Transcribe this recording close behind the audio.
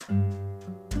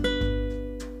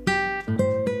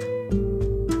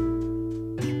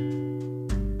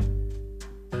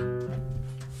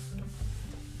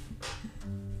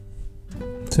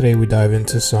Today we dive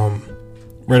into some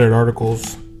Reddit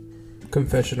articles,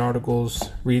 confession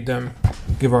articles, read them,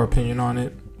 give our opinion on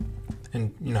it,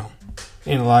 and,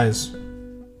 analyze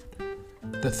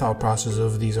the thought process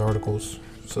of these articles.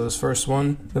 So this first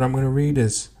one that I'm going to read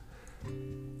is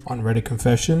on Reddit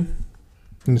Confession.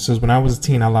 And it says, when I was a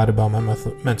teen, I lied about my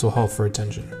mental health for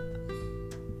attention.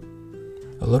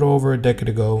 A little over a decade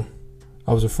ago,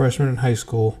 I was a freshman in high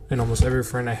school, and almost every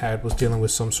friend I had was dealing with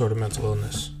some sort of mental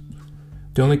illness.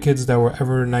 The only kids that were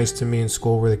ever nice to me in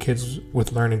school were the kids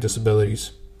with learning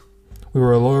disabilities. We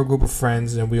were a loyal group of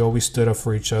friends, and we always stood up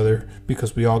for each other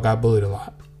because we all got bullied a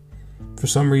lot. For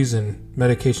some reason,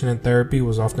 medication and therapy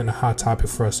was often a hot topic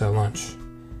for us at lunch.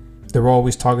 They were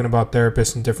always talking about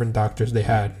therapists and different doctors they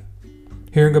had.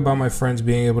 Hearing about my friends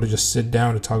being able to just sit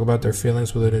down and talk about their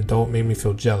feelings with an adult made me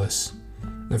feel jealous.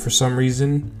 And for some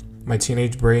reason, my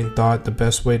teenage brain thought the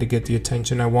best way to get the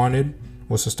attention I wanted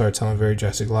was to start telling very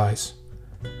drastic lies.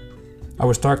 I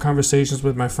would start conversations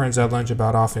with my friends at lunch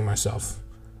about offing myself,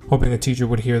 hoping a teacher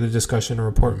would hear the discussion and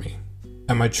report me.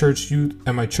 At my church's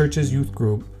youth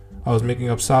group, I was making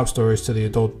up sob stories to the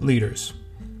adult leaders.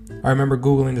 I remember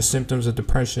Googling the symptoms of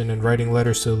depression and writing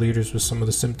letters to the leaders with some of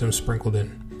the symptoms sprinkled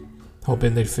in,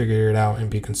 hoping they'd figure it out and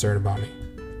be concerned about me.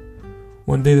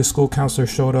 One day the school counselor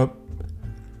showed up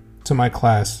to my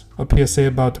class, a PSA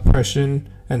about depression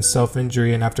and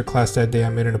self-injury, and after class that day I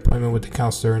made an appointment with the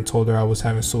counselor and told her I was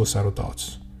having suicidal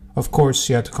thoughts. Of course,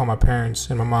 she had to call my parents,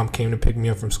 and my mom came to pick me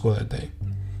up from school that day.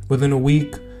 Within a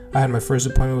week, I had my first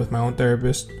appointment with my own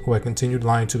therapist, who I continued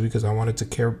lying to because I wanted to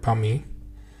care about me.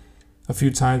 A few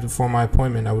times before my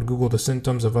appointment, I would Google the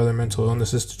symptoms of other mental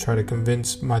illnesses to try to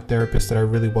convince my therapist that I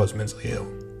really was mentally ill.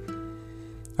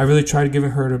 I really tried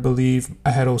giving her to believe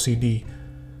I had OCD,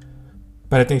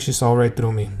 but I think she saw right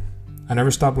through me. I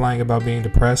never stopped lying about being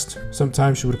depressed.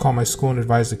 Sometimes she would call my school and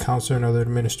advise the counselor and other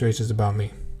administrators about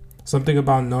me. Something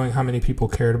about knowing how many people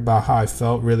cared about how I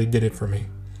felt really did it for me.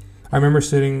 I remember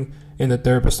sitting in the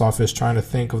therapist's office trying to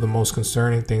think of the most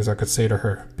concerning things I could say to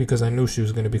her, because I knew she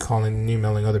was going to be calling and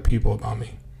emailing other people about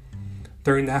me.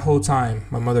 During that whole time,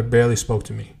 my mother barely spoke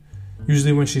to me.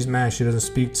 Usually when she's mad, she doesn't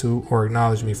speak to or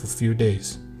acknowledge me for a few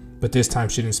days, but this time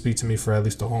she didn't speak to me for at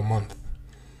least a whole month.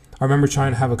 I remember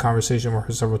trying to have a conversation with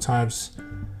her several times,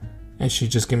 and she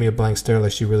just gave me a blank stare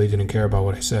like she really didn't care about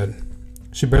what I said.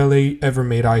 She barely ever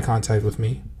made eye contact with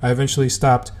me. I eventually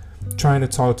stopped trying to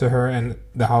talk to her, and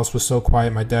the house was so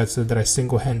quiet my dad said that I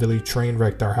single-handedly train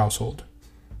wrecked our household.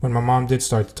 When my mom did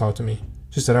start to talk to me,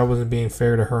 she said I wasn't being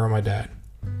fair to her or my dad,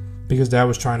 because dad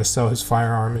was trying to sell his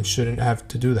firearm and shouldn't have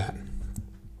to do that.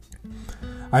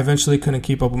 I eventually couldn't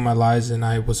keep up with my lies, and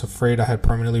I was afraid I had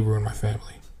permanently ruined my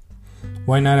family.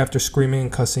 One night, after screaming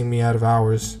and cussing me out of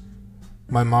hours,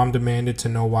 my mom demanded to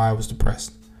know why I was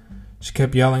depressed. She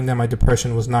kept yelling that my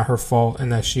depression was not her fault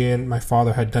and that she and my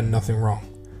father had done nothing wrong.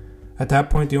 At that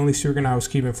point, the only secret I was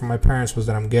keeping from my parents was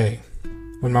that I'm gay.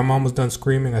 When my mom was done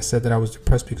screaming, I said that I was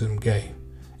depressed because I'm gay.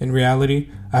 In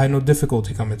reality, I had no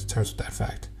difficulty coming to terms with that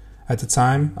fact. At the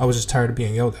time, I was just tired of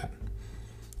being yelled at.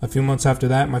 A few months after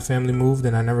that, my family moved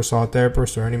and I never saw a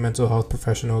therapist or any mental health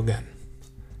professional again.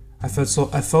 I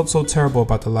felt so terrible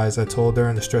about the lies I told her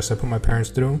and the stress I put my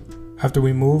parents through. After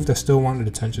we moved, I still wanted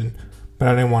attention, but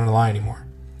I didn't want to lie anymore.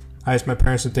 I asked my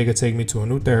parents if they could take me to a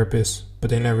new therapist, but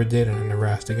they never did, and I never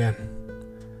asked again.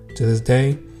 To this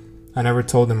day, I never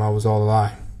told them I was all a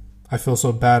lie. I feel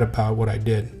so bad about what I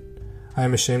did. I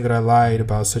am ashamed that I lied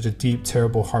about such a deep,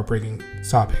 terrible, heartbreaking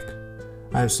topic.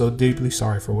 I am so deeply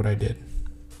sorry for what I did.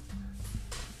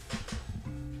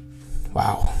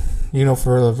 Wow.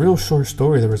 For a real short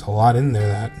story, there was a lot in there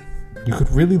that you could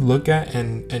really look at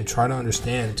and try to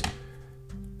understand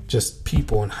just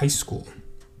people in high school.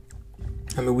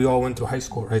 I mean, we all went through high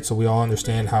school, right? So we all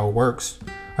understand how it works.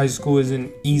 High school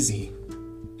isn't easy.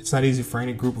 It's not easy for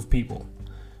any group of people.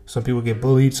 Some people get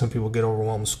bullied. Some people get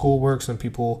overwhelmed with schoolwork. Some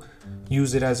people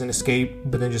use it as an escape,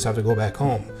 but then just have to go back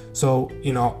home. So,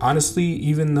 honestly,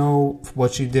 even though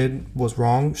what she did was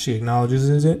wrong, she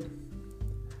acknowledges it.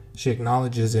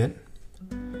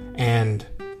 And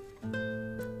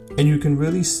you can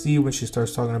really see when she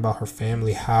starts talking about her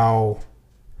family how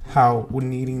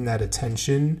needing that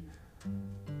attention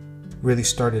really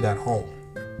started at home.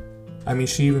 I mean,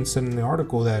 she even said in the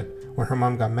article that when her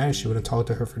mom got mad, she wouldn't talk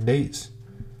to her for days.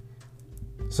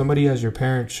 Somebody as your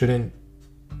parent shouldn't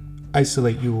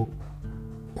isolate you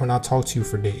or not talk to you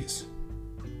for days.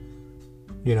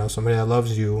 Somebody that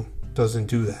loves you doesn't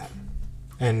do that.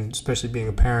 And especially being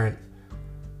a parent,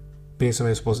 being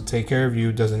somebody that's supposed to take care of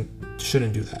you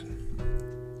shouldn't do that.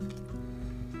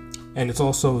 And it's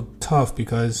also tough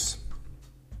because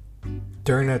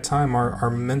during that time, our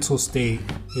mental state,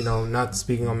 not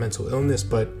speaking on mental illness,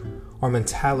 but our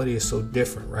mentality is so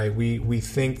different, right? We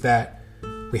think that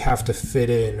we have to fit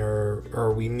in,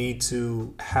 or we need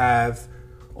to have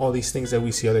all these things that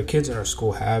we see other kids in our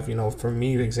school have. For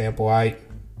me, for example, I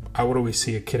would always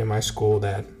see a kid in my school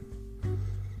that,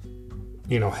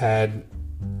 had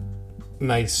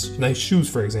nice shoes,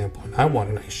 for example, and I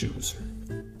wanted nice shoes.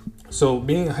 So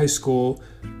being in high school,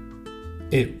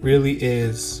 it really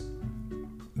is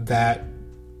that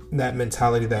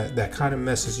mentality that kind of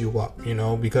messes you up,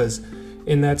 because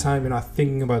in that time you're not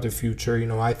thinking about the future.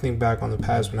 I think back on the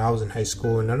past when I was in high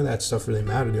school, and none of that stuff really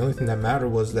mattered. The only thing that mattered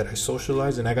was that I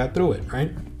socialized and I got through it,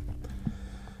 right?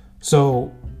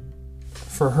 So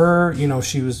for her,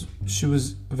 she was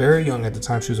very young at the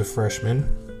time. She was a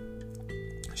freshman.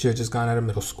 She had just gotten out of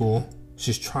middle school.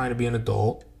 She's trying to be an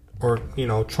adult, or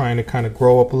trying to kind of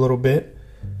grow up a little bit.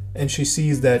 And she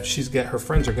sees that her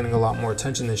friends are getting a lot more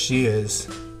attention than she is.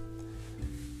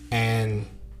 And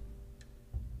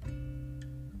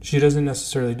she doesn't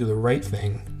necessarily do the right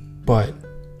thing, but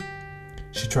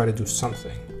she tried to do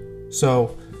something.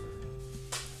 So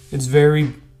it's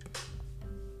very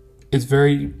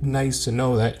nice to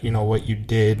know that, what you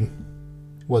did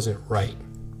wasn't right.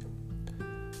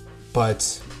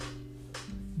 But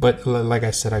like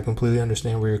I said, I completely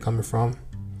understand where you're coming from.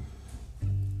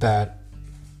 That,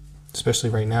 especially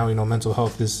right now, mental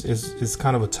health is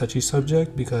kind of a touchy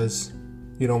subject, because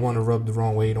you don't want to rub the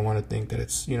wrong way. You don't want to think that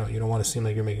it's, you don't want to seem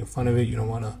like you're making fun of it. You don't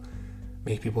want to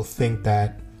make people think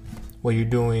that what you're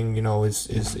doing,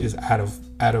 is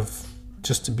out of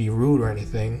just to be rude or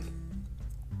anything.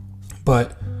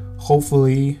 But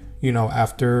hopefully,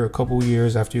 after a couple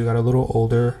years, after you got a little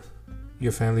older,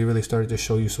 your family really started to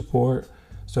show you support,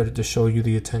 started to show you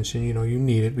the attention, you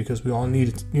needed, because we all need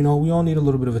it. We all need a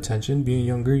little bit of attention. Being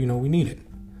younger, we need it.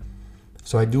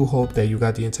 So I do hope that you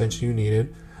got the attention you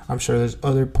needed. I'm sure there's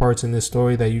other parts in this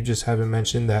story that you just haven't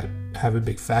mentioned that have a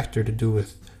big factor to do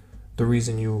with the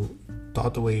reason you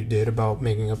thought the way you did about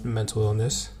making up the mental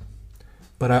illness.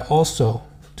 But I also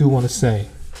do want to say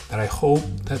that I hope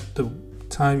that the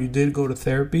time you did go to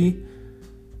therapy,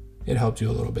 it helped you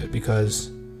a little bit,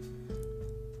 because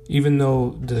even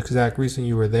though the exact reason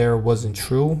you were there wasn't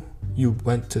true, you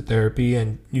went to therapy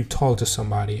and you talked to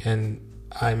somebody. And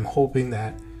I'm hoping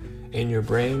that in your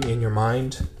brain, in your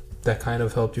mind, that kind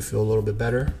of helped you feel a little bit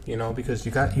better, because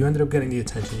you ended up getting the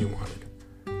attention you wanted.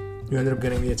 You ended up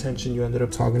getting the attention, you ended up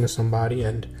talking to somebody,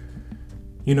 and,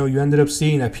 you ended up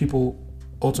seeing that people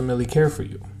ultimately care for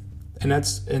you. And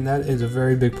that is a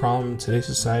very big problem in today's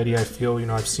society. I feel,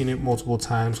 I've seen it multiple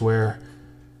times where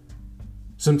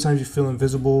sometimes you feel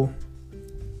invisible,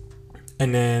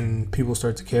 and then people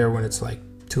start to care when it's like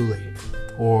too late,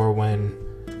 or when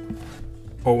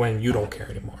you don't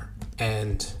care anymore.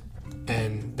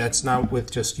 And that's not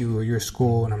with just you or your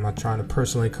school, and I'm not trying to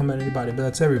personally come at anybody, but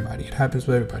that's everybody. It happens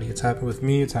with everybody. It's happened with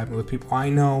me. It's happened with people I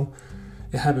know.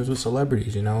 It happens with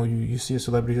celebrities. You see a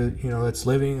celebrity that's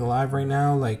living alive right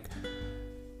now, like,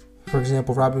 for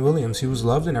example, Robin Williams. He was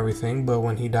loved and everything, but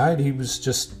when he died, it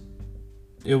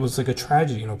was like a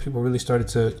tragedy. People really started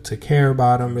to care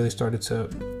about him, really started to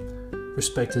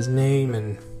respect his name,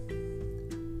 and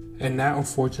that,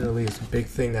 unfortunately, is a big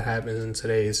thing that happens in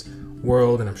today's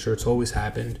world, and I'm sure it's always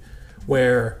happened,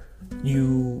 where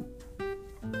you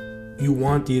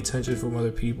want the attention from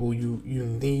other people. You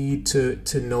need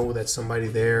to know that somebody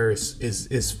there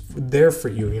is there for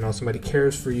you. Somebody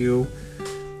cares for you.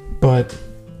 But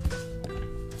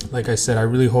like I said, I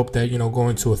really hope that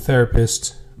going to a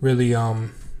therapist really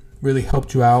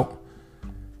helped you out.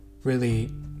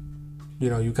 Really,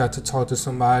 you got to talk to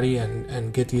somebody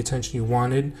and get the attention you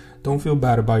wanted. Don't feel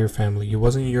bad about your family. It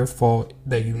wasn't your fault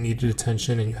that you needed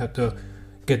attention and you had to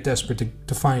get desperate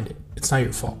to find it. It's not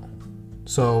your fault.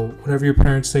 So whatever your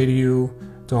parents say to you,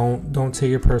 don't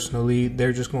take it personally.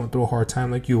 They're just going through a hard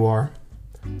time like you are.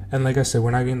 And like I said,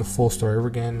 we're not getting the full story. We're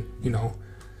getting,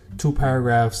 2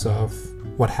 paragraphs of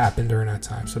what happened during that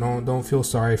time. So don't feel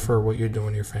sorry for what you're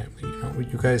doing to your family.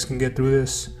 You guys can get through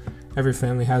this. Every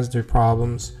family has their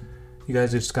problems. You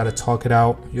guys just got to talk it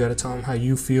out. You got to tell them how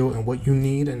you feel and what you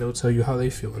need, and they'll tell you how they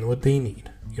feel and what they need.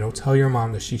 Tell your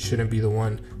mom that she shouldn't be the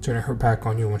one turning her back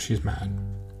on you when she's mad.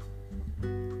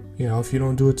 If you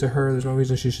don't do it to her, there's no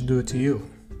reason she should do it to you.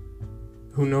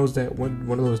 Who knows that one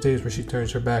of those days where she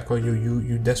turns her back on you,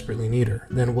 you desperately need her.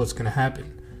 Then what's going to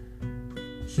happen?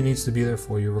 She needs to be there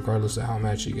for you regardless of how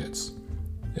mad she gets.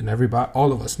 And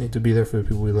all of us need to be there for the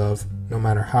people we love, no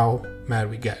matter how mad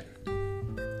we get.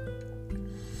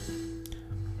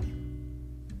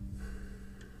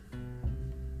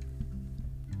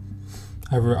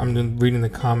 I'm reading the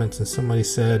comments, and somebody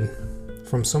said,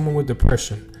 from someone with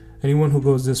depression. Anyone who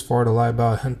goes this far to lie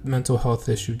about a mental health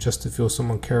issue just to feel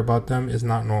someone care about them is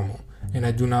not normal, and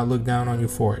I do not look down on you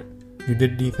for it. You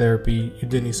did need therapy, you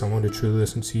did need someone to truly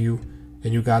listen to you,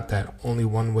 and you got that only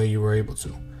one way you were able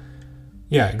to.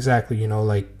 Yeah, exactly.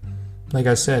 Like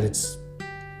I said,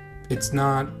 it's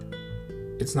not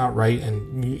right,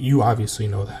 and you obviously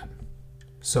know that.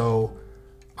 So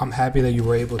I'm happy that you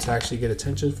were able to actually get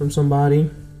attention from somebody,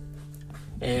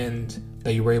 and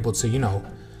that you were able to,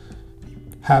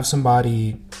 have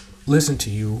somebody listen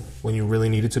to you when you really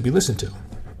needed to be listened to.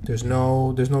 There's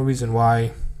no reason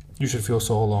why you should feel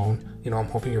so alone. I'm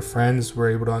hoping your friends were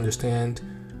able to understand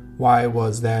why it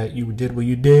was that you did what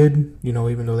you did,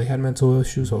 even though they had mental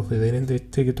issues. Hopefully they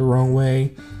didn't take it the wrong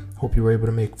way. Hope you were able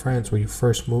to make friends where you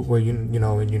first moved, where in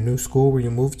your new school where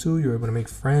you moved to, you were able to make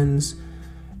friends.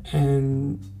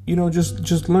 And,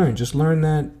 just learn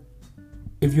that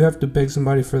if you have to beg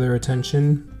somebody for their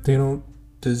attention, they don't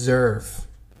deserve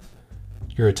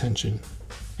your attention,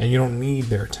 and you don't need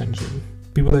their attention.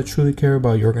 People that truly care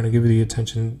about you are going to give you the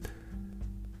attention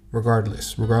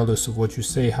regardless of what you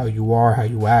say, how you are, how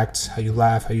you act, how you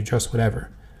laugh, how you dress,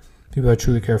 whatever. People that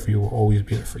truly care for you will always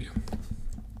be there for you.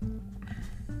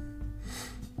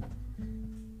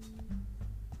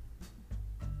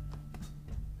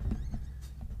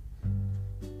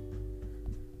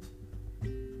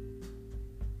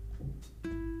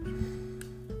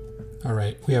 All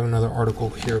right, we have another article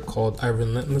here called "I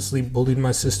Relentlessly Bullied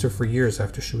My Sister for Years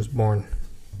After She Was Born."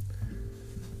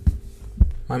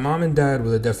 My mom and dad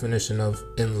were the definition of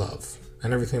in love,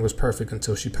 and everything was perfect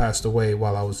until she passed away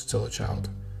while I was still a child.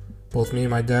 Both me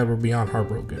and my dad were beyond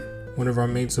heartbroken. One of our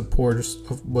main supporters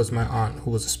was my aunt,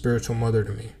 who was a spiritual mother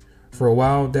to me. For a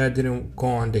while, dad didn't go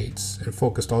on dates and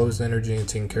focused all his energy in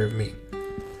taking care of me,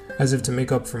 as if to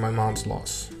make up for my mom's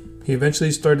loss. He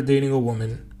eventually started dating a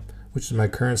woman, which is my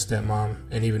current stepmom,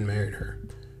 and even married her.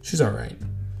 She's alright.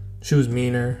 She was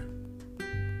meaner,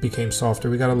 became softer.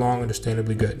 We got along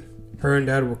understandably good. Her and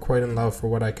dad were quite in love for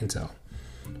what I can tell.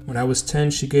 When I was 10,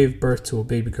 she gave birth to a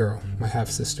baby girl, my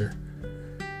half-sister.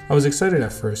 I was excited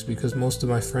at first because most of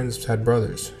my friends had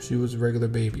brothers. She was a regular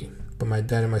baby, but my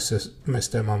dad and my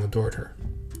stepmom adored her.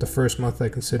 The first month I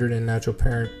considered it natural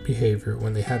parent behavior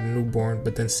when they had a newborn,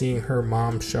 but then seeing her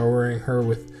mom showering her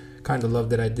with kind of love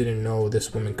that I didn't know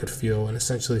this woman could feel, and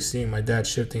essentially seeing my dad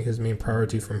shifting his main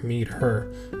priority from me to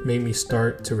her, made me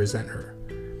start to resent her.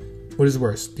 What is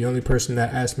worse, the only person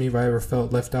that asked me if I ever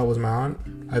felt left out was my aunt.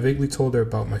 I vaguely told her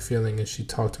about my feeling and she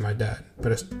talked to my dad,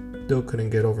 but I still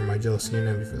couldn't get over my jealousy and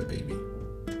envy for the baby.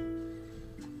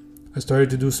 I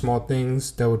started to do small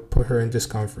things that would put her in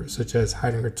discomfort, such as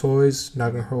hiding her toys,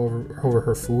 knocking her over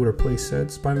her food or play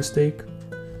sets by mistake,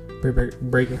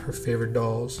 breaking her favorite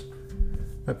dolls.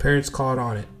 My parents caught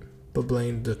on it, but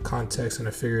blamed the context, and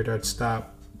I figured I'd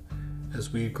stop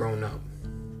as we'd grown up.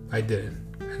 I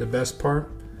didn't. And the best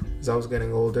part, as I was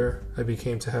getting older, I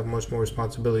became to have much more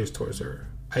responsibilities towards her.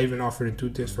 I even offered to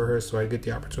do things for her so I'd get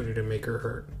the opportunity to make her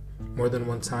hurt. More than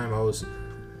one time I was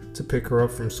to pick her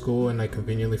up from school and I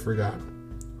conveniently forgot,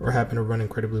 or happened to run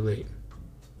incredibly late,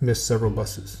 missed several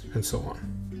buses, and so on.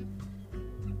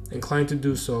 Inclined to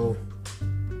do so,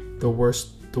 the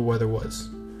worse the weather was.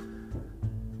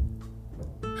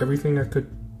 I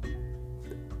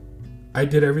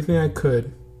did everything I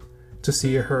could to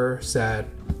see her sad,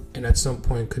 and at some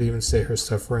point could even say her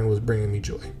suffering was bringing me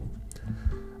joy.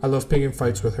 I loved picking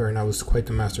fights with her, and I was quite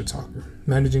the master talker,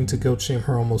 managing to guilt shame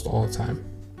her almost all the time.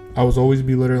 I was always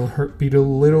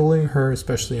belittling her,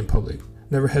 especially in public,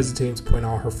 never hesitating to point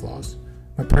out her flaws.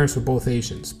 My parents were both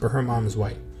Asians, but her mom is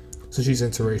white, so she's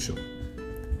interracial.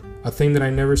 A thing that I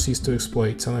never ceased to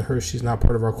exploit, telling her she's not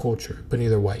part of our culture, but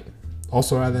neither white.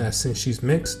 Also adding that since she's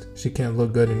mixed, she can't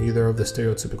look good in either of the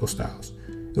stereotypical styles.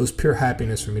 It was pure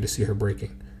happiness for me to see her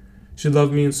breaking. She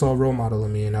loved me and saw a role model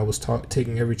in me, and I was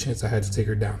taking every chance I had to take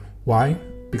her down. Why?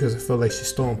 Because I felt like she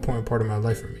stole an important part of my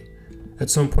life from me. At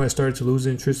some point I started to lose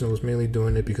interest and was mainly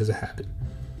doing it because of habit.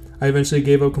 I eventually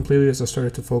gave up completely as I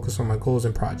started to focus on my goals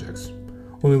and projects.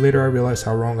 Only later I realized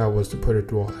how wrong I was to put her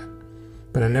through all that.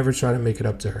 But I never tried to make it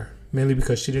up to her, mainly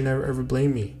because she didn't ever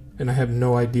blame me, and I have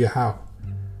no idea how.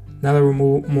 Now that we're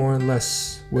more or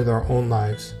less with our own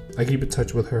lives, I keep in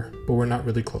touch with her, but we're not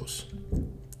really close.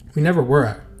 We never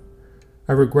were.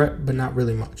 I regret, but not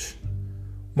really much.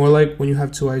 More like when you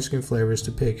have 2 ice cream flavors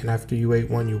to pick, and after you ate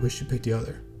one, you wish you picked the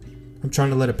other. I'm trying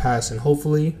to let it pass, and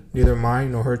hopefully, neither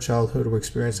mine nor her childhood will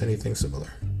experience anything similar.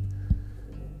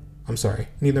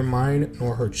 Neither mine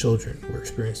nor her children will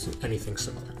experience anything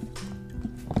similar.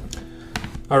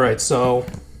 Alright, so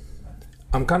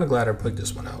I'm kind of glad I put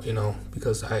this one out,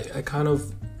 because I kind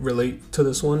of relate to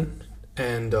this one,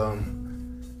 and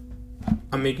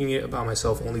I'm making it about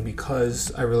myself only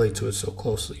because I relate to it so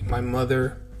closely. My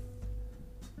mother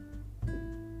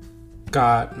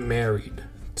got married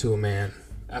to a man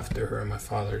after her and my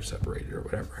father separated or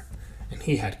whatever, and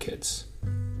he had kids,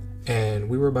 and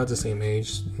we were about the same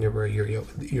age. They were a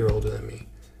year older than me,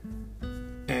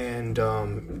 and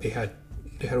they had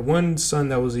one son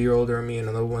that was a year older than me, and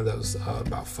another one that was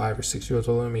about 5 or 6 years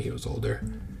older than me. He was older,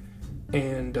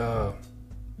 and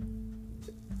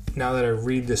now that I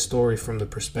read this story from the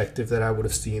perspective that I would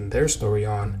have seen their story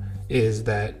on, is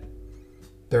that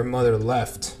their mother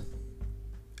left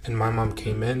and my mom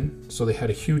came in, so they had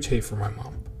a huge hate for my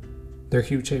mom. Their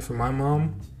huge hate for my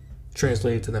mom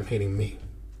translated to them hating me.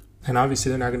 And obviously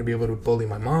they're not going to be able to bully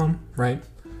my mom, right?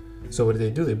 So what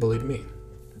did? They bullied me.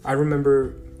 I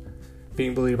remember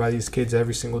being bullied by these kids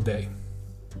every single day.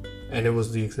 And it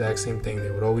was the exact same thing. They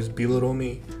would always belittle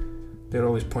me. They would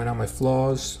always point out my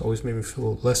flaws, always made me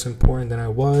feel less important than I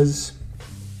was.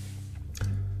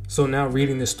 So now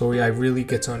reading this story, I really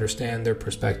get to understand their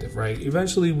perspective, right?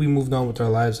 Eventually we moved on with our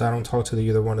lives. I don't talk to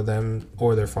either one of them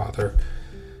or their father.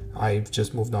 I've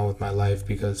just moved on with my life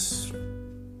because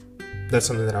that's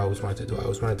something that I always wanted to do. I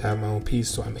always wanted to have my own peace,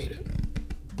 so I made it.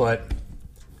 But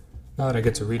now that I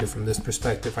get to read it from this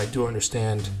perspective, I do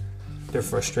understand their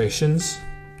frustrations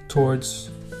towards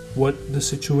what the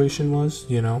situation was,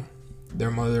 you know.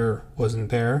 Their mother wasn't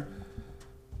there.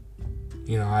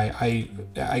 You know,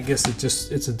 I guess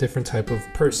it's a different type of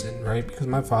person, right? Because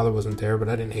my father wasn't there, but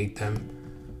I didn't hate them.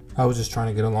 I was just trying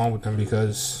to get along with them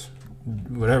because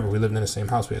whatever, we lived in the same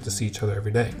house. We had to see each other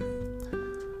every day.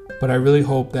 But I really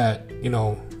hope that, you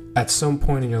know, at some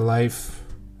point in your life,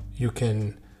 you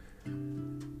can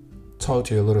talk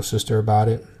to your little sister about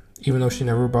it. Even though she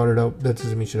never brought it up, that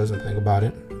doesn't mean she doesn't think about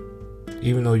it.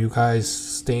 Even though you guys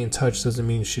stay in touch doesn't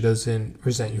mean she doesn't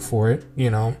resent you for it, you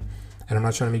know. And I'm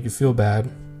not trying to make you feel bad,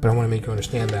 but I want to make you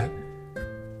understand that.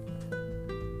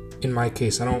 In my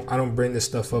case, I don't bring this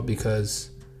stuff up because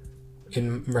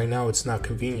right now it's not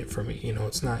convenient for me. You know,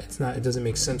 it doesn't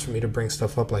make sense for me to bring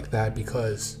stuff up like that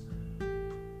because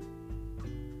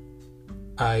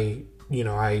I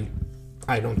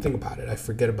don't think about it. I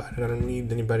forget about it. I don't need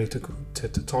anybody to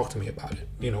talk to me about it.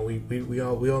 You know, we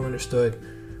all understood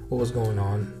what was going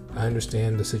on. I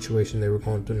understand the situation they were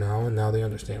going through now, and now they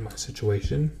understand my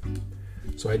situation.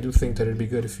 So I do think that it'd be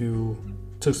good if you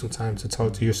took some time to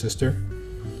talk to your sister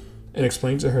and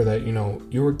explain to her that, you know,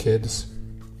 you were kids.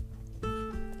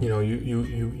 You know,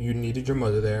 you needed your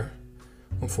mother there.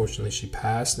 Unfortunately, she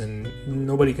passed, and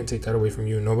nobody can take that away from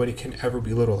you. Nobody can ever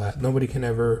belittle that. Nobody can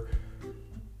ever,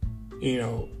 you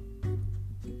know,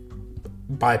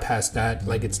 bypass that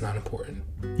like it's not important.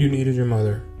 You needed your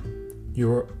mother. You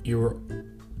were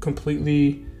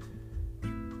completely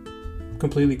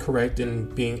correct in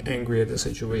being angry at the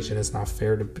situation. It's not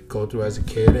fair to go through as a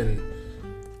kid,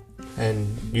 and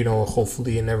you know,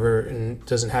 hopefully it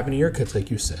doesn't happen to your kids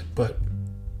like you said. But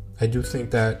I do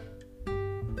think that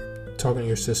talking to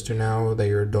your sister now that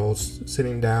you're adults,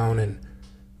 sitting down and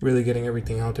really getting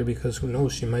everything out there, because who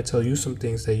knows, she might tell you some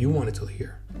things that you wanted to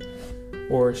hear,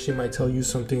 or she might tell you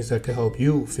some things that could help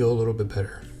you feel a little bit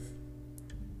better.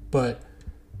 But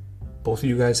both of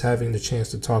you guys having the chance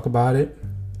to talk about it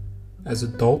as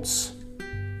adults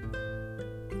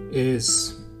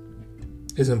is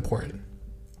important.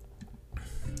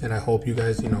 And I hope you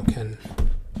guys, you know, can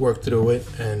work through it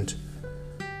and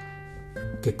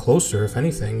get closer, if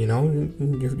anything. You know,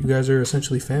 you guys are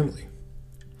essentially family.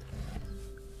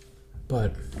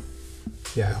 But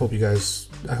yeah, I hope you guys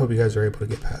are able to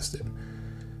get past it.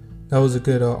 That was a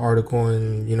good article,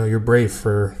 and you know, you're brave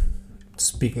for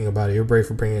speaking about it. You're brave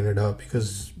for bringing it up,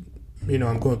 because you know,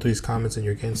 I'm going through these comments and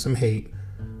you're getting some hate,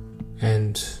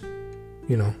 and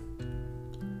you know,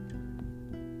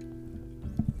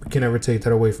 we can never take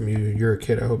that away from you. You're a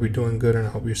kid. I hope you're doing good, and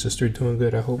I hope your sister's doing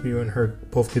good. I hope you and her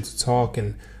both get to talk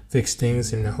and fix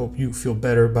things, and I hope you feel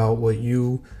better about what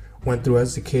you went through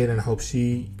as a kid, and I hope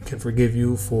she can forgive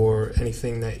you for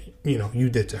anything that, you know, you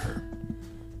did to her,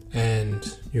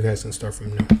 and you guys can start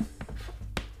from new.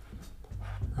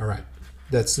 All right.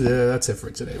 That's it for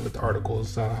today with the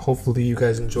articles. Hopefully you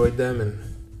guys enjoyed them, and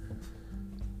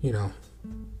you know,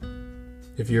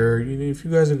 if you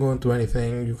guys are going through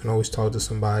anything, you can always talk to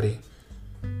somebody.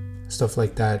 Stuff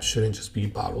like that shouldn't just be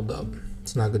bottled up.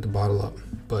 It's not good to bottle up.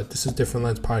 But this is Different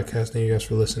Lens Podcast. Thank you guys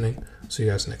for listening. See you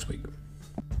guys next week.